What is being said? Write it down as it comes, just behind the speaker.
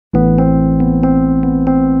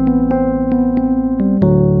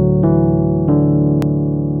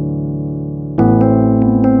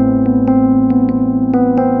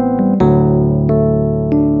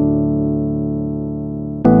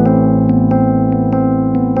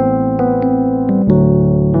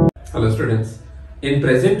In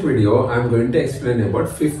present video, I am going to explain about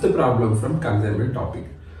fifth problem from consignment topic.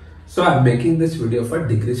 So I am making this video for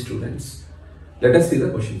degree students. Let us see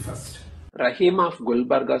the question first. Rahim of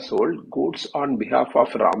Gulbarga sold goods on behalf of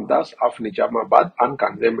Ramdas of Nizamabad on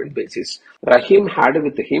consignment basis. Rahim had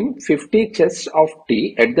with him 50 chests of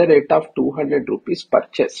tea at the rate of 200 rupees per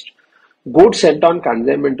chest. Goods sent on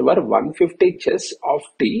consignment were 150 chests of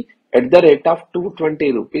tea at the rate of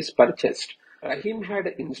 220 rupees per chest. Rahim had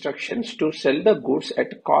instructions to sell the goods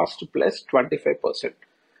at cost plus 25%.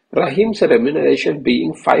 Rahim's remuneration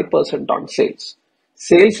being 5% on sales.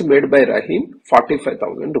 Sales made by Rahim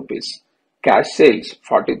 45,000 rupees. Cash sales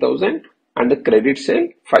 40,000 and credit sale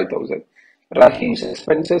 5,000. Rahim's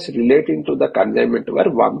expenses relating to the consignment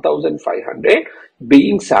were 1,500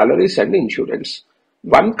 being salaries and insurance.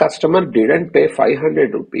 One customer didn't pay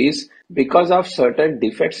 500 rupees because of certain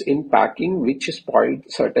defects in packing which spoiled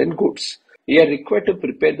certain goods. We are required to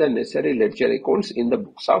prepare the necessary ledger accounts in the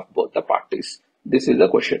books of both the parties. This is the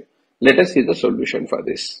question. Let us see the solution for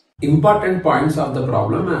this. Important points of the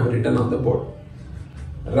problem I have written on the board.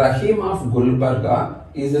 Rahim of Gulbarga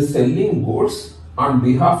is selling goods on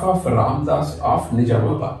behalf of Ramdas of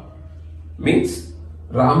Nizamabad. Means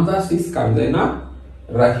Ramdas is consignor,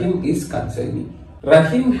 Rahim is consignee.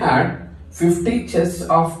 Rahim had 50 chests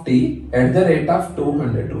of tea at the rate of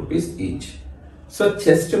 200 rupees each. So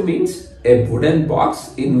chest means a wooden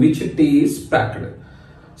box in which tea is packed.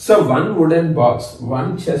 So one wooden box,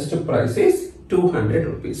 one chest price is 200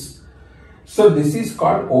 rupees. So this is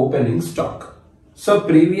called opening stock. So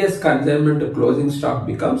previous consignment closing stock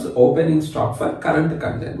becomes opening stock for current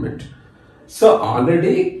consignment. So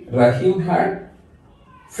already Rahim had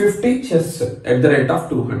 50 chests at the rate of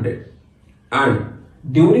 200. And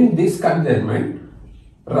during this consignment,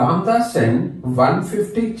 Ramdas sent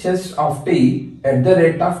 150 chests of tea at the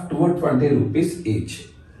rate of 220 rupees each.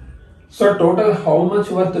 So total how much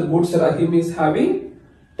worth goods Rahim is having?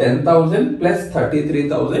 10,000 plus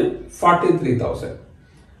 33,000, 43,000.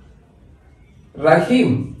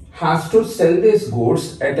 Rahim has to sell these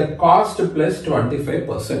goods at a cost plus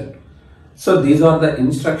 25%. So these are the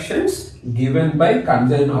instructions given by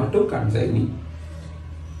consignor to consignee.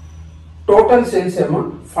 Total sales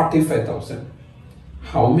amount 45,000.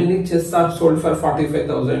 How many chests are sold for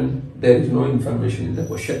 45,000? There is no information in the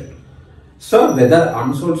question. So whether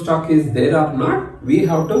unsold stock is there or not, we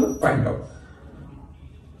have to find out.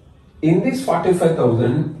 In this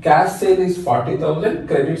 45,000, cash sale is 40,000,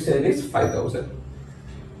 credit sale is 5,000.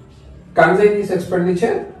 Consignee's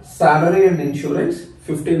expenditure, salary and insurance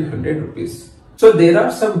 1,500 rupees. So there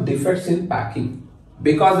are some defects in packing.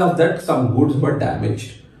 Because of that, some goods were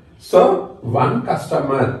damaged. So one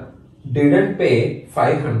customer didn't pay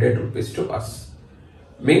 500 rupees to us.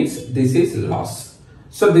 Means this is loss.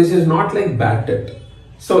 So this is not like bad debt.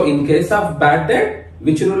 So in case of bad debt,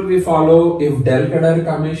 which rule we follow? If del credit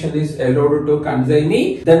commission is allowed to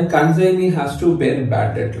consignee, then consignee has to bear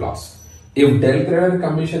bad debt loss. If del credit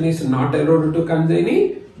commission is not allowed to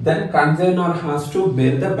consignee, then consignor has to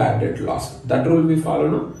bear the bad debt loss. That rule we follow,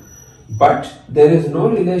 no? But there is no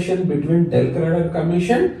relation between del credit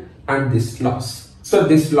commission and this loss. So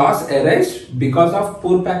this loss arises because of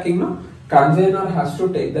poor packing, no? Consignor has to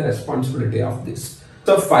take the responsibility of this.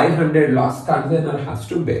 So 500 loss consignor has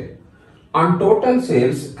to bear. On total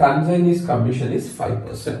sales, consignee's commission is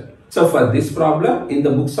 5%. So for this problem, in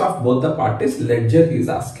the books of both the parties, ledger is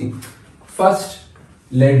asking. First,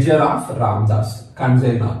 ledger of Ramdas,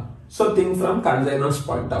 consignor. So think from consignor's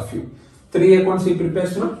point of view. Three accounts he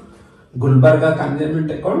prepares, no? Gulbarga consignment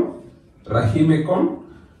account, Rahim account,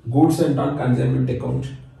 goods sent on consignment account.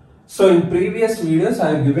 So in previous videos,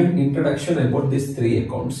 I have given introduction about these three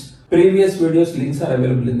accounts. Previous videos links are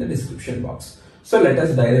available in the description box. So let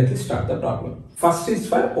us directly start the problem. First is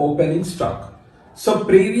for opening stock. So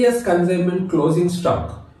previous consignment closing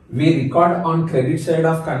stock, we record on credit side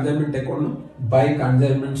of consignment account by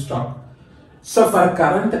consignment stock. So for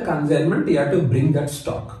current consignment, you have to bring that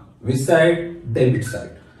stock. Which side? Debit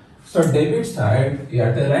side. So debit side, you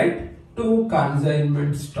have to write to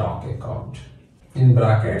consignment stock account. In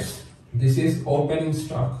brackets, this is opening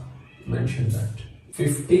stock. Mention that.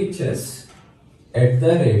 50 chests at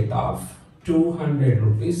the rate of 200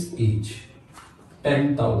 rupees each.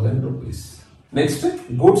 10,000 rupees. Next,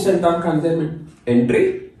 goods sent on consignment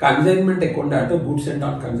entry. Consignment account at goods sent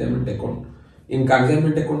on consignment account. In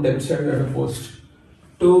consignment account debit side, you have to post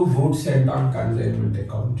to goods sent on consignment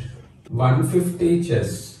account. 150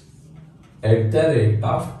 chests at the rate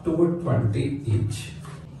of 220 each.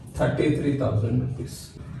 33,000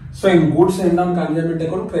 rupees. So in goods sent on consignment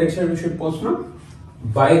account, credit side we should post now.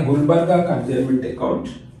 By Gulbarga consignment account,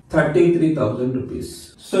 33,000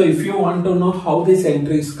 rupees. So if you want to know how this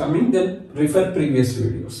entry is coming, then refer previous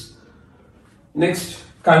videos. Next,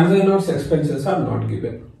 consignor's expenses are not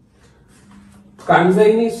given.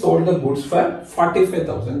 Consignee sold the goods for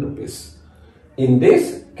 45,000 rupees. In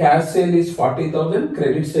this, cash sale is 40,000,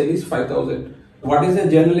 credit sale is 5,000. What is the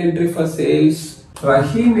journal entry for sales?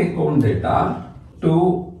 Rahim account data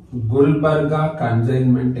to Gulbarga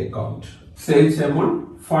consignment account. Sales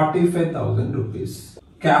amount 45,000 rupees.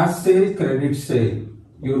 Cash sale, credit sale,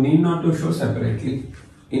 you need not to show separately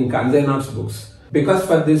in consignor's books. Because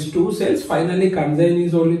for these two sales, finally consignee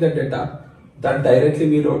is only the data that directly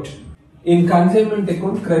we wrote. In consignment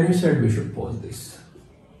account, credit side we should post this.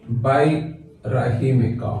 By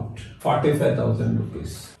Rahim account, 45,000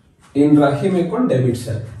 rupees. In Rahim account, debit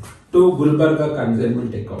side to Gulbarga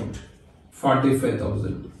consignment account,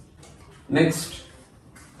 45,000. Next,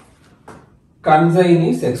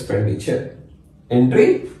 consignee's expenditure.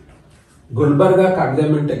 Entry, Gulbarga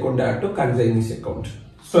consignment account add to consignee's account.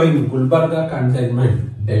 So in Gulbarga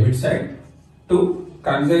consignment, debit side to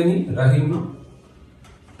consignee Rahim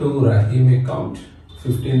to Rahim account,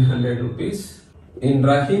 1,500 rupees. In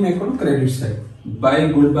Rahim account, credit side by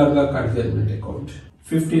Gulbarga consignment account,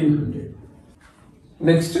 1,500.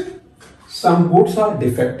 Next, some goods are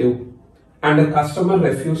defective and a customer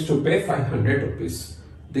refused to pay 500 rupees.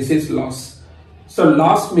 This is loss. So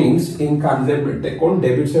loss means in consignment account,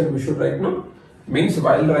 debit side we should write now. Means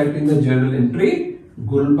while writing the journal entry,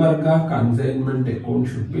 Gulbarga consignment account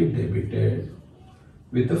should be debited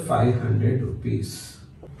with 500 rupees.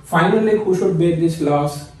 Finally, who should bear this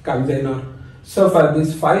loss? Consignor. So for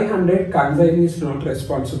this 500, consignee is not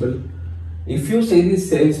responsible. If you see this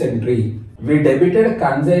sales entry, we debited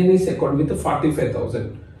consignee's account with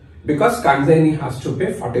 45,000 because consignee has to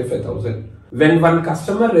pay 45,000. When one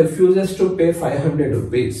customer refuses to pay 500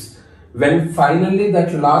 rupees, when finally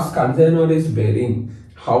that loss consignor is bearing,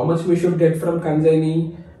 how much we should get from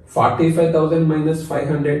consignee? 45,000 minus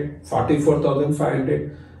 500,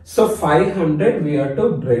 44,500. So 500 we have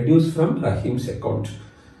to reduce from Rahim's account.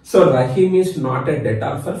 So Rahim is not a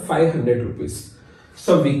debtor for 500 rupees.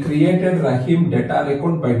 So we created Rahim debtor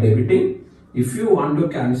account by debiting. If you want to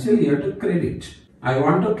cancel, you have to credit. I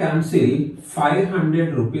want to cancel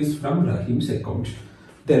 500 rupees from Rahim's account.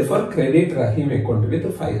 Therefore, credit Rahim account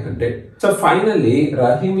with 500. So finally,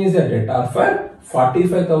 Rahim is a debtor for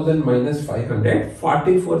 45,000 minus 500,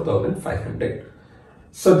 44,500.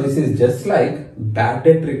 So this is just like bad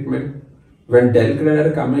debt treatment. When del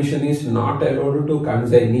creditor commission is not allowed to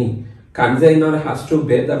consignee, consignor has to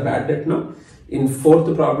bear the bad debt. No? In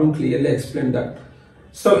fourth problem clearly explained that.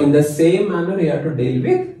 So in the same manner you have to deal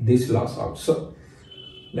with this loss also.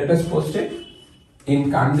 Let us post it.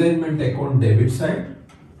 In consignment account debit side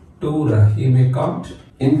to Rahim account.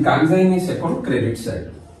 In consignee's account credit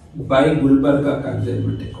side by Gulbarga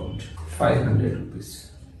consignment account, 500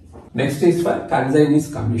 rupees. Next is for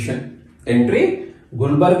consignee's commission. Entry,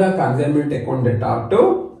 Gulbarga consignment account debtor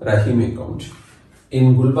to Rahim account.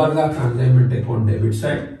 In Gulbarga consignment account debit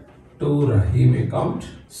side to Rahim account,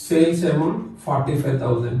 sales amount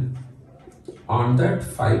 45,000. On that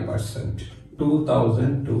 5%,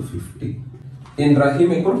 2,250. In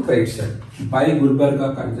Rahim account credit side by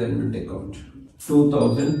Gulbarga consignment account,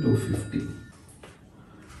 2,250.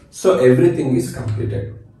 So everything is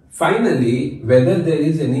completed. Finally, whether there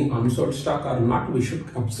is any unsold stock or not, we should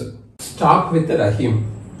observe. Stock with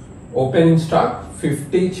Rahim. Opening stock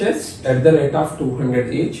 50 chests at the rate of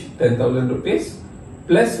 200 each, 10,000 rupees,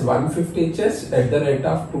 plus 150 chests at the rate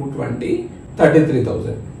of 220,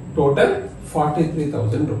 33,000. Total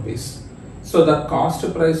 43,000 rupees. So the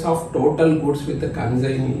cost price of total goods with the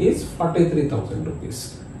consignee is 43,000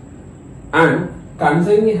 rupees. And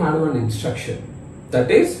consignee had one instruction, that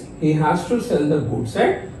is he has to sell the goods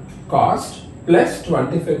at cost plus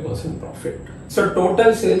 25% profit. So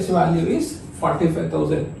total sales value is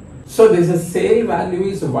 45,000. So this sale value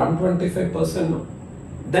is 125%.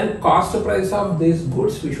 Then cost price of these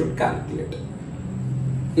goods we should calculate.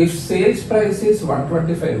 If sales price is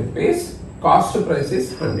 125 rupees, cost price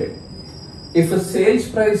is 100. If a sales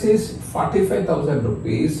price is 45,000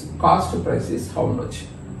 rupees, cost price is how much?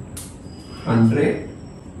 100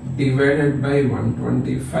 divided by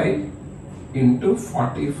 125 into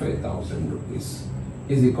 45,000 rupees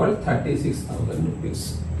is equal to 36,000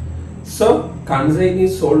 rupees. So consignee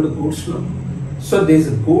sold goods now. So these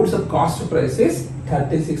goods cost price is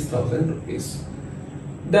 36,000 rupees.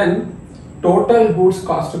 Then total goods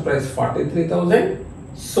cost price 43,000,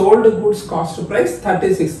 sold goods cost price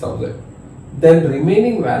 36,000. Then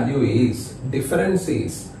remaining value is, difference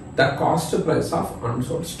is the cost price of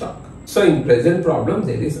unsold stock. So in present problem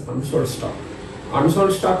there is unsold stock.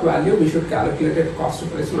 Unsold stock value, we should calculate at cost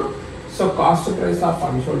price now. So cost price of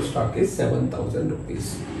unsold stock is 7,000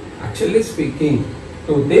 rupees. Actually speaking,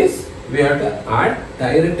 to this we have to add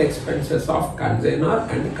direct expenses of consignor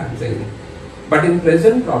and consignee. But in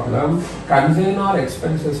present problem, consignor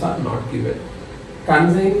expenses are not given.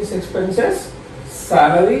 Consignee's expenses,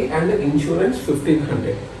 salary and insurance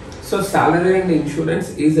 1500. So salary and insurance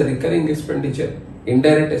is a recurring expenditure,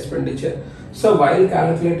 indirect expenditure. So while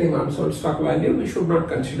calculating unsold stock value, we should not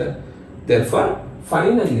consider. Therefore,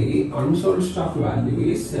 finally, unsold stock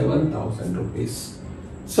value is 7,000 rupees.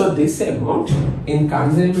 So this amount in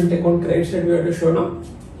consignment account credit side we have to show now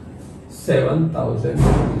 7,000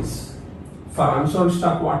 rupees. For unsold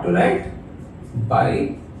stock, what to write?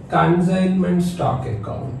 By consignment stock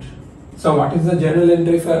account. So what is the journal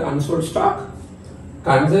entry for unsold stock?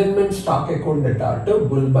 Consignment stock account data to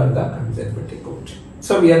Gulbarga consignment account.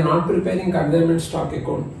 So we are not preparing consignment stock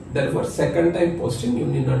account. Therefore, second time posting you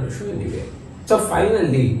need not to show anywhere. So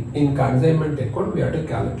finally, in consignment account we have to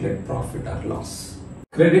calculate profit or loss.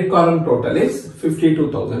 Credit column total is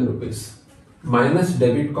 52,000 rupees minus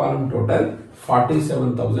debit column total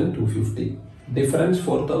 47,250. Difference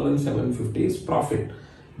 4,750 is profit.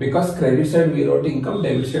 Because credit side we wrote income,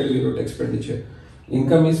 debit side we wrote expenditure.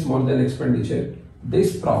 Income is more than expenditure.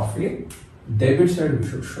 This profit, debit side we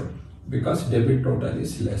should show because debit total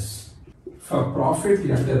is less. For profit,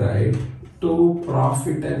 you have to write to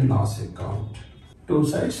profit and loss account. Two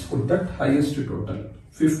sides put that highest total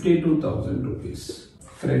 52,000 rupees.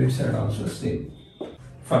 Credit side also same.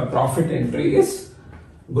 For profit entry is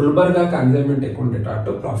Gulbarga consignment account data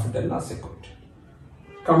to profit and loss account.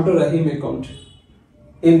 Come to Rahim account.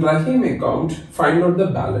 In Rahim account, find out the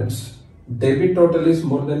balance. Debit total is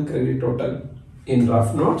more than credit total. In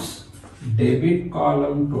rough notes, debit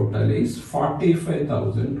column total is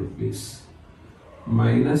 45,000 rupees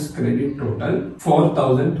minus credit total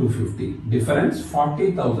 4,250. Difference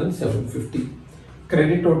 40,750.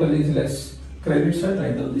 Credit total is less. Credit side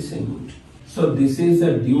write down the same amount. So this is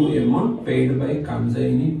the due amount paid by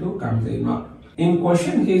consignee to consignor. In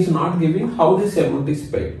question, he is not giving how this amount is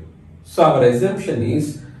paid. So our assumption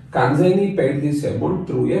is consignee paid this amount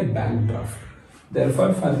through a bank draft.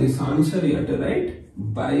 Therefore, for this answer you have to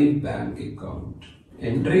write by bank account.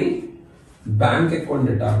 Entry bank account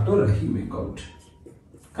data to Rahim account.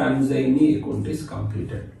 Consignee account is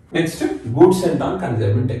completed. Next, goods sent on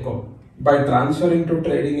consignment account. By transferring to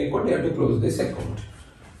trading account, you have to close this account.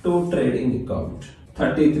 To trading account,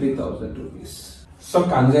 33,000 rupees. So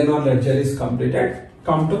consignor ledger is completed.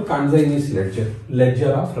 Come to consignee's ledger,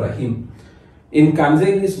 ledger of Rahim. In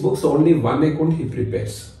consignee's books, only one account he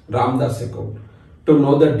prepares, Ramdas account, to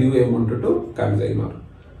know the due amount to consignor.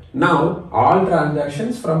 Now, all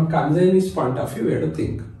transactions from consignee's point of view we have to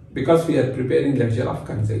think, because we are preparing ledger of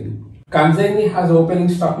consignee. Consignee has opening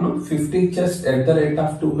stock now 50 chests at the rate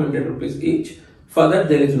of 200 rupees each. For that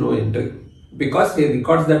there is no entry because he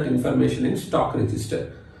records that information in stock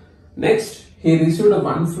register. Next, he received a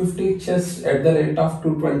 150 chests at the rate of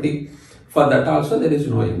 220. For that also there is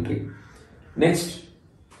no entry. Next,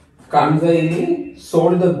 consignee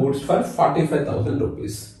sold the goods for 45,000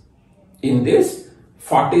 rupees. In this,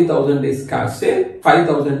 40,000 is cash sale,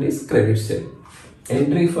 5,000 is credit sale.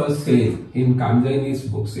 Entry for sale in consignee's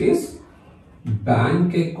books is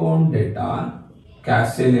bank account data,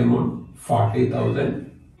 cash sale amount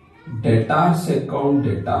 40,000, debtors account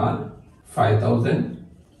data 5,000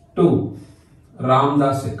 to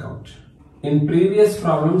Ramdas account. In previous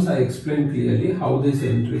problems I explained clearly how this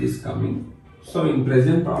entry is coming. So in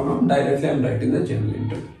present problem directly I am writing the general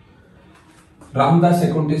entry. Ramdas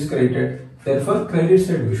account is created. Therefore credit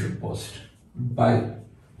side we should post by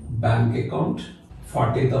bank account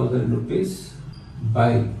 40,000 rupees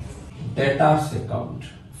by debtors account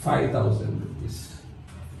 5,000 rupees.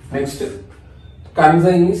 Next,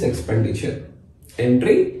 consignee's expenditure.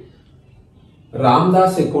 Entry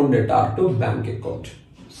Ramdas account debtor to bank account.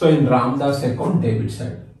 So in Ramdas account debit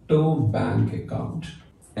side to bank account.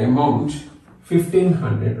 Amount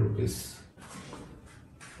 1,500 rupees.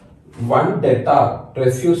 One debtor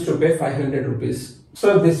refused to pay 500 rupees.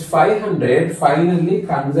 So this 500 finally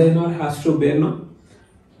consignor has to bear now.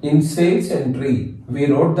 In sales entry, we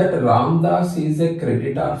wrote that Ramdas is a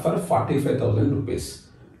creditor for 45,000 rupees.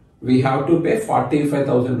 We have to pay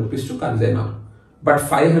 45,000 rupees to consignor. But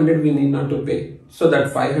 500 we need not to pay. So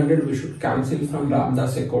that 500 we should cancel from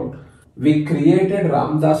Ramdas account. We created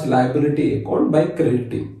Ramdas liability account by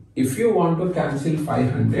crediting. If you want to cancel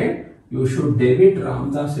 500, you should debit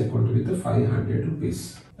Ramdas account with 500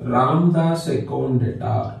 rupees. Ramdas account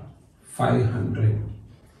debtor 500.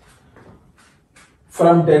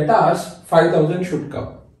 From debtors 5,000 should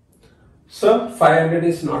come. So 500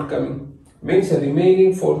 is not coming. Means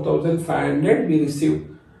remaining 4,500 we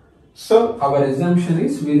received. So our assumption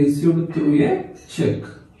is we received through a check.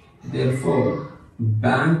 Therefore,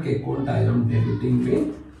 bank account I am debiting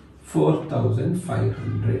with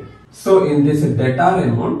 4,500. So in this debtor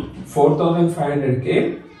amount, 4,500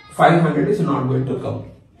 came, 500 is not going to come.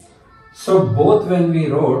 So both when we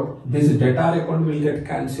wrote, this debtor account will get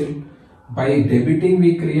cancelled. By debiting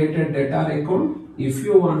we created debtor account. If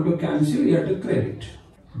you want to cancel, you have to credit.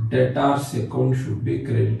 Debtor's account should be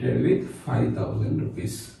credited with 5,000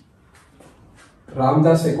 rupees.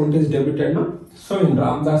 Ramdas account is debited now. So in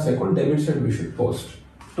Ramdas account, debit side we should post.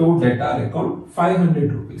 To debtor account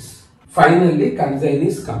 500 rupees. Finally,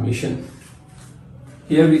 consignee's commission.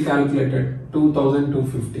 Here we calculated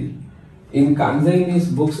 2,250. In consignee's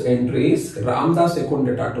books entries, Ramdas account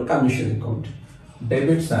data to commission account.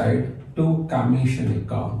 Debit side to commission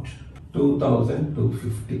account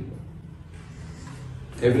 2,250.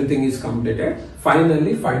 Everything is completed.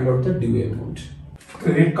 Finally, find out the due amount.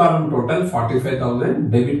 Credit column total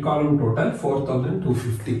 45,000, debit column total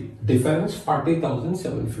 4,250. Difference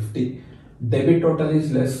 40,750. Debit total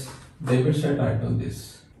is less. Debit side write on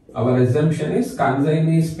this. Our assumption is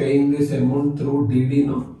consignee is paying this amount through DD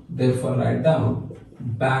no. Therefore, write down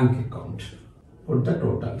bank account. Put the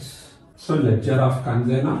totals. So ledger of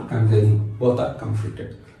consignor, consignee both are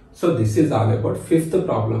completed. So this is all about fifth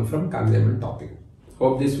problem from consignment topic.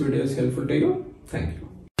 Hope this video is helpful to you. Thank you.